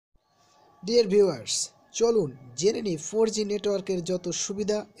Dear viewers, চলুন জেনে নিই 4G নেটওয়ার্কের যত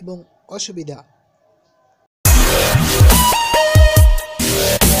সুবিধা এবং অসুবিধা।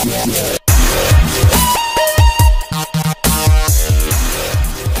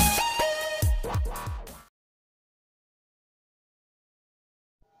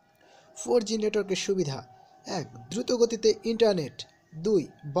 4G নেটওয়ার্কের সুবিধা: 1. দ্রুত গতিতে ইন্টারনেট। 2.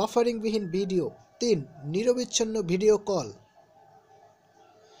 বাফারিংবিহীন ভিডিও। 3. নিরবিচ্ছিন্ন ভিডিও কল।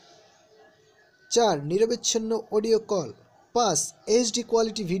 4. নিরবিচ্ছিন্ন audio call. 5. HD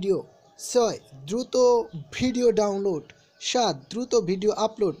quality video. 6. দ্রুত ভিডিও ডাউনলোড। 7. দ্রুত ভিডিও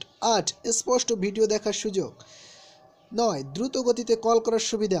আপলোড। 8. স্পষ্ট ভিডিও দেখার সুযোগ। 9. দ্রুত গতিতে কল করার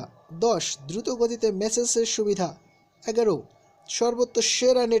সুবিধা। 10. দ্রুত গতিতে মেসেজের সুবিধা। 11. সর্বোচ্চ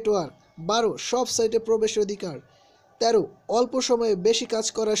সেরা নেটওয়ার্ক। 12. সব সাইটে প্রবেশের অধিকার। 13. অল্প সময়ে বেশি কাজ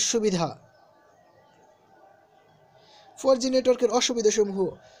করার সুবিধা। 4G নেটওয়ার্কের অসুবিধাসমূহ: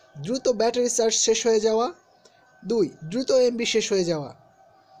 দ্রুত ব্যাটারি চার্জ শেষ হয়ে যাওয়া। 2. দ্রুত MB শেষ হয়ে যাওয়া।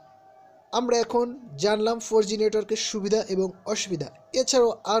 আমরা এখন জানলাম 4G নেটওয়ার্কের সুবিধা এবং অসুবিধা।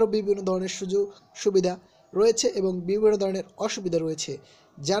 এছাড়াও আরও বিভিন্ন ধরনের সুযোগ সুবিধা রয়েছে এবং বিভিন্ন ধরনের অসুবিধা রয়েছে।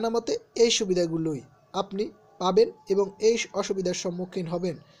 জানা মতে এই সুবিধাগুলোই আপনি পাবেন এবং এই অসুবিধার সম্মুখীন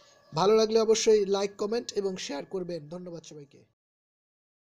হবেন। ভালো লাগলে অবশ্যই লাইক, কমেন্ট এবং শেয়ার করবেন। ধন্যবাদ সবাইকে।